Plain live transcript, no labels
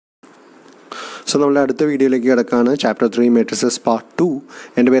So, we will see Chapter 3 Matrices Part 2.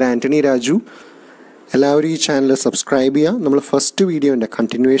 And we are Antony, Raju. Every channel subscribe here. Our first video and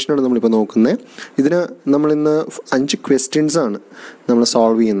continuation of the This is 5 questions solve.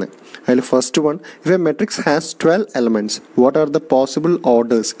 First one, if a matrix has 12 elements, what are the possible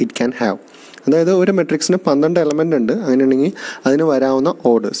orders it can have? അതായത് ഒരു മെട്രിക്സിന് 12 element ഉണ്ട്, അങ്ങനെയാണെങ്കിൽ അതിന് വരാവുന്ന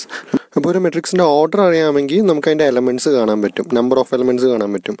orders. അപ്പോൾ ഒരു മെട്രിക്സിൻ്റെ order അറിയാമെങ്കിൽ നമുക്ക് അതിൻ്റെ എലമെൻറ്റ്സ് കാണാൻ പറ്റും, നമ്പർ ഓഫ് എലമെൻറ്റ്സ് കാണാൻ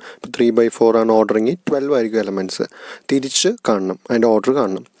പറ്റും. ഇപ്പോൾ 3/4 ആണ് ഓർഡറെങ്കിൽ 12 ആയിരിക്കും എലമെൻറ്റ്സ്. തിരിച്ച് കാണണം, അതിൻ്റെ ഓർഡർ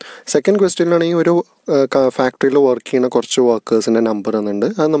കാണണം. സെക്കൻഡ് ക്വസ്റ്റ്യനിലാണെങ്കിൽ ഒരു ഫാക്ടറിയിൽ വർക്ക് ചെയ്യുന്ന കുറച്ച് വർക്കേഴ്സിൻ്റെ നമ്പർ തന്നിട്ടുണ്ട്,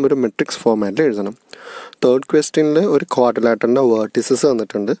 അത് നമ്മളൊരു മെട്രിക്സ് ഫോർമാറ്റിൽ എഴുതണം. തേർഡ് ക്വസ്റ്റ്യനിൽ ഒരു ക്വാഡ്രിലാറ്ററിൻ്റെ വേർട്ടിസസ്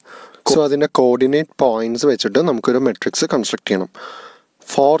തന്നിട്ടുണ്ട്. സോ അതിൻ്റെ കോർഡിനേറ്റ് പോയിൻറ്റ്സ് വെച്ചിട്ട് നമുക്കൊരു മെട്രിക്സ് കൺസ്ട്രക്ട് ചെയ്യണം.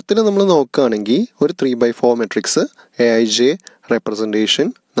 ഫോർത്തിൽ നമ്മൾ നോക്കുകയാണെങ്കിൽ ഒരു 3/4 മെട്രിക്സ് AIJ റെപ്രസെൻറ്റേഷൻ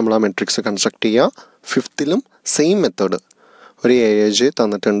നമ്മൾ ആ മെട്രിക്സ് കൺസ്ട്രക്ട് ചെയ്യുക. ഫിഫ്ത്തിലും സെയിം മെത്തേഡ്, ഒരു AIJ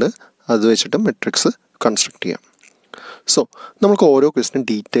തന്നിട്ടുണ്ട്, അത് വെച്ചിട്ട് മെട്രിക്സ് കൺസ്ട്രക്ട് ചെയ്യാം. സോ നമുക്ക് ഓരോ ക്വസ്റ്റ്യൻ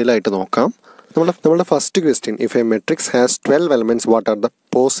ഡീറ്റെയിൽ ആയിട്ട് നോക്കാം. നമ്മുടെ first question, if A matrix has 12 elements what are the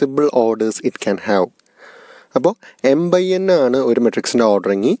possible orders it can have. അപ്പോൾ M/N ആണ് ഒരു മെട്രിക്സിൻ്റെ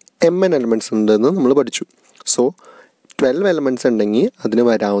ഓർഡറെങ്കിൽ MN എലമെൻറ്റ്സ് ഉണ്ടെന്ന് നമ്മൾ പഠിച്ചു. സോ 12 എലമെൻറ്റ്സ് ഉണ്ടെങ്കിൽ അതിന്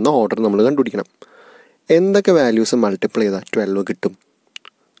വരാവുന്ന ഓർഡർ നമ്മൾ കണ്ടുപിടിക്കണം. എന്തൊക്കെ വാല്യൂസ് മൾട്ടിപ്ലൈ ചെയ്താൽ 12 കിട്ടും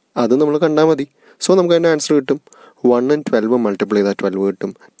അത് നമ്മൾ കണ്ടാൽ മതി. സോ നമുക്ക് അതിൻ്റെ ആൻസർ കിട്ടും. 1 ഉം 12 മൾട്ടിപ്ലൈ ചെയ്താൽ 12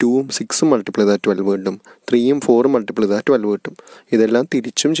 കിട്ടും, 2 ഉം 6 മൾട്ടിപ്ലൈ ചെയ്താൽ 12 കിട്ടും, 3 ഉം 4 മൾട്ടിപ്ലൈ ചെയ്താൽ 12 കിട്ടും. ഇതെല്ലാം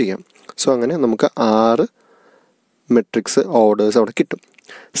തിരിച്ചും ചെയ്യാം. സോ അങ്ങനെ നമുക്ക് 6 മെട്രിക്സ് ഓർഡേഴ്സ് അവിടെ കിട്ടും.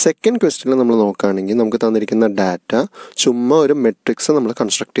 സെക്കൻഡ് ക്വസ്റ്റ്യനിൽ നമ്മൾ നോക്കുകയാണെങ്കിൽ നമുക്ക് തന്നിരിക്കുന്ന ഡാറ്റ ചുമ്മാ ഒരു മെട്രിക്സ് നമ്മൾ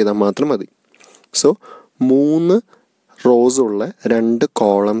കൺസ്ട്രക്ട് ചെയ്താൽ മാത്രം മതി. സോ 3 റോസ് ഉള്ള 2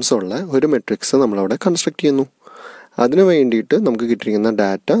 കോളംസ് ഉള്ള ഒരു മെട്രിക്സ് നമ്മളവിടെ കൺസ്ട്രക്ട് ചെയ്യുന്നു. അതിന് വേണ്ടിയിട്ട് നമുക്ക് കിട്ടിയിരിക്കുന്ന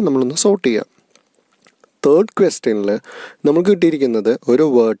ഡാറ്റ നമ്മളൊന്ന് സോർട്ട് ചെയ്യാം. തേർഡ് ക്വസ്റ്റ്യനിൽ നമുക്ക് കിട്ടിയിരിക്കുന്നത് ഒരു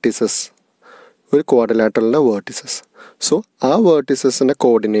വേർട്ടിസസ്, ഒരു ക്വാഡ്രിലാറ്ററലിൻ്റെ വേർട്ടിസസ്. സോ ആ വേർട്ടിസസിൻ്റെ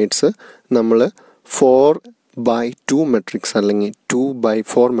കോർഡിനേറ്റ്സ് നമ്മൾ 4/2 മെട്രിക്സ് അല്ലെങ്കിൽ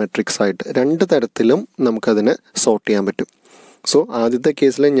 2/4 മെട്രിക്സ് ആയിട്ട് 2 തരത്തിലും നമുക്കതിനെ സോർട്ട് ചെയ്യാൻ പറ്റും. സോ ആദ്യത്തെ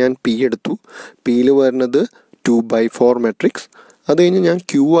കേസിൽ ഞാൻ P എടുത്തു, Pയിൽ വരുന്നത് 2/4 മെട്രിക്സ്. അത് കഴിഞ്ഞ് ഞാൻ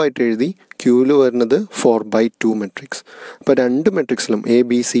Q ആയിട്ട് എഴുതി, Qയിൽ വരുന്നത് 4/2 മെട്രിക്സ്. അപ്പോൾ 2 മെട്രിക്സിലും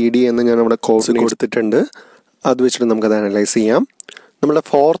ABCD എന്ന് ഞാൻ അവിടെ കോഴ്സ് കൊടുത്തിട്ടുണ്ട്. അത് വെച്ചിട്ട് നമുക്കത് അനലൈസ് ചെയ്യാം. നമ്മുടെ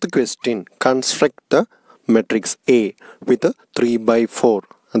fourth question, construct the matrix A വിത്ത് 3/4,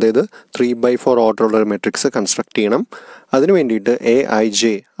 അതായത് 3/4 ഓർഡറുള്ള ഒരു മെട്രിക്സ് കൺസ്ട്രക്ട് ചെയ്യണം. അതിന് വേണ്ടിയിട്ട് AIJ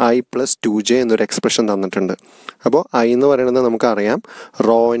I+2J എന്നൊരു എക്സ്പ്രഷൻ തന്നിട്ടുണ്ട്. അപ്പോൾ I എന്ന് പറയുന്നത് നമുക്കറിയാം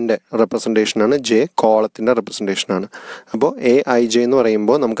റോയിൻ്റെ റെപ്രസെൻറ്റേഷനാണ്, J കോളത്തിൻ്റെ റെപ്രസെൻറ്റേഷനാണ്. അപ്പോൾ AIJ എന്ന്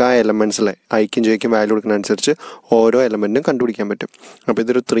പറയുമ്പോൾ നമുക്ക് ആ എലമെൻറ്റ്സിലെ Iക്കും Jക്കും വാല്യൂ കൊടുക്കുന്ന അനുസരിച്ച് ഓരോ എലമെൻറ്റും കണ്ടുപിടിക്കാൻ പറ്റും. അപ്പോൾ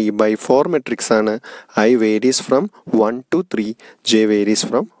ഇതൊരു 3/4 മെട്രിക്സ് ആണ്. I varies from 1 to 3, J varies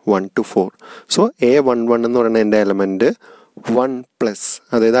from 1 to 4. So A11 എന്ന് പറയുന്ന എൻ്റെ എലമെൻറ്റ് 1+,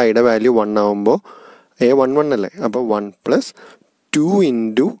 അതായത് ഐയുടെ വാല്യൂ 1 ആകുമ്പോൾ A11 അല്ലേ, അപ്പോൾ 1 + 2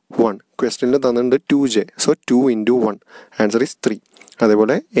 × 1. ക്വസ്റ്റ്യനിൽ തന്നിട്ടുണ്ട് 2J, സോ 2 × 1, ആൻസർ ഈസ് 3.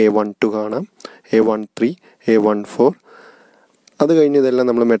 അതേപോലെ A12 കാണാം, A13, A14. അത് കഴിഞ്ഞ് ഇതെല്ലാം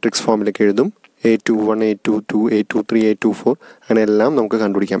നമ്മൾ മെട്രിക്സ് ഫോമിലേക്ക് എഴുതും. A21, A22, A23, A24 അങ്ങനെ എല്ലാം നമുക്ക്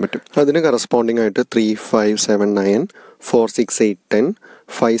കണ്ടുപിടിക്കാൻ പറ്റും. അതിന് കറസ്പോണ്ടിങ് ആയിട്ട് 3, 5, 7, 9, 4, 6, 8, 10,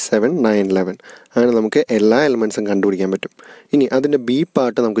 5, 7, 9, 11 അങ്ങനെ നമുക്ക് എല്ലാ എലമെൻറ്റ്സും കണ്ടുപിടിക്കാൻ പറ്റും. ഇനി അതിൻ്റെ B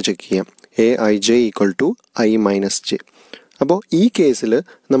പാർട്ട് നമുക്ക് ചെക്ക് ചെയ്യാം. AIJ = I-J. അപ്പോൾ ഈ കേസിൽ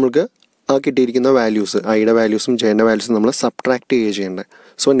നമുക്ക് ആ കിട്ടിയിരിക്കുന്ന വാല്യൂസ്, ഐയുടെ വാല്യൂസും ജെൻ്റെ വാല്യൂസും നമ്മൾ സബ്ട്രാക്ട് ചെയ്യേണ്ടത്.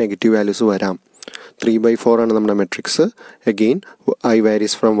 സോ നെഗറ്റീവ് വാല്യൂസ് വരാം. 3/4 ആണ് നമ്മുടെ matrix. Again I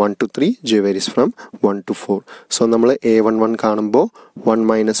varies from 1 to 3, J varies from 1 to 4. So നമ്മൾ A11 കാണുമ്പോൾ 1 -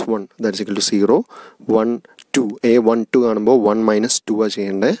 1 ദാറ്റ്സ് ഈക്വൽ ടു 0. 1, 2 A12 കാണുമ്പോൾ 1 - 2 ആണ്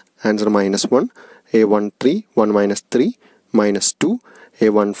ചെയ്യേണ്ടത്, ആൻസർ -1. A13 1 - 3 -2.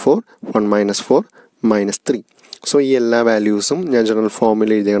 A14 1 - 4 -3. സോ ഈ എല്ലാ വാല്യൂസും ഞാൻ ജനറൽ ഫോമിൽ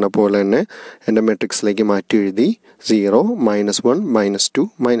എഴുതിയ പോലെ തന്നെ എൻ്റെ മെട്രിക്സിലേക്ക് മാറ്റി എഴുതി. 0 -1 -2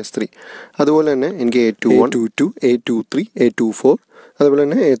 -3. അതുപോലെ തന്നെ എനിക്ക് A21 A22 A23 A24 അതുപോലെ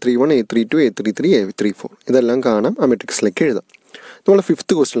തന്നെ A31 A32 A33 A34 ഇതെല്ലാം കാണാം, ആ മെട്രിക്സിലേക്ക് എഴുതാം. നമ്മൾ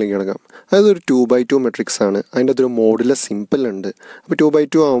ഫിഫ്ത്ത് ക്വസ്റ്റ്യനിലേക്ക് കിടക്കാം. അതായത് ഒരു 2/2 മെട്രിക്സ് ആണ്, അതിൻ്റെ അതൊരു മോഡുലസ് സിമ്പിൾ ഉണ്ട്. അപ്പോൾ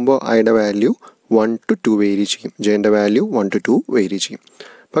 2/2 ആകുമ്പോൾ ഐയുടെ വാല്യൂ 1 to 2 വേരി ചെയ്യും, ജെൻ്റെ വാല്യൂ 1 to 2 വേരി ചെയ്യും.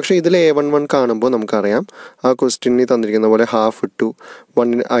 പക്ഷേ ഇതിൽ A11 കാണുമ്പോൾ നമുക്കറിയാം ആ ക്വസ്റ്റ്യനിൽ തന്നിരിക്കുന്ന പോലെ ഹാഫ് ഇട്ടു,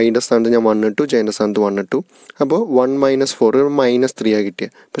 1 ഐൻ്റെ സ്ഥാനത്ത് ഞാൻ 1 ഇട്ടു, ജെൻ്റെ സ്ഥാനത്ത് 1 ഇട്ടു. അപ്പോൾ 1 - 4 -3 ആണ്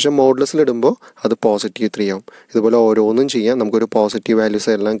കിട്ടിയത്. പക്ഷേ മോഡുലസിലിടുമ്പോൾ അത് +3 ആവും. ഇതുപോലെ ഓരോന്നും ചെയ്യാം, നമുക്കൊരു പോസിറ്റീവ് വാല്യൂസ്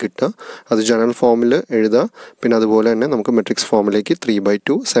എല്ലാം കിട്ടുക. അത് ജനറൽ ഫോമിൽ എഴുതുക. പിന്നെ അതുപോലെ തന്നെ നമുക്ക് മെട്രിക്സ് ഫോമിലേക്ക്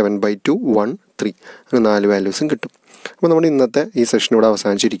 3/2, 7/2, 1, 3 അങ്ങനെ 4 വാല്യൂസും കിട്ടും. അപ്പോൾ നമ്മുടെ ഇന്നത്തെ ഈ സെഷൻ ഇവിടെ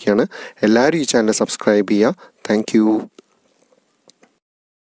അവസാനിച്ചിരിക്കുകയാണ്. എല്ലാവരും ഈ ചാനൽ സബ്സ്ക്രൈബ് ചെയ്യുക. താങ്ക്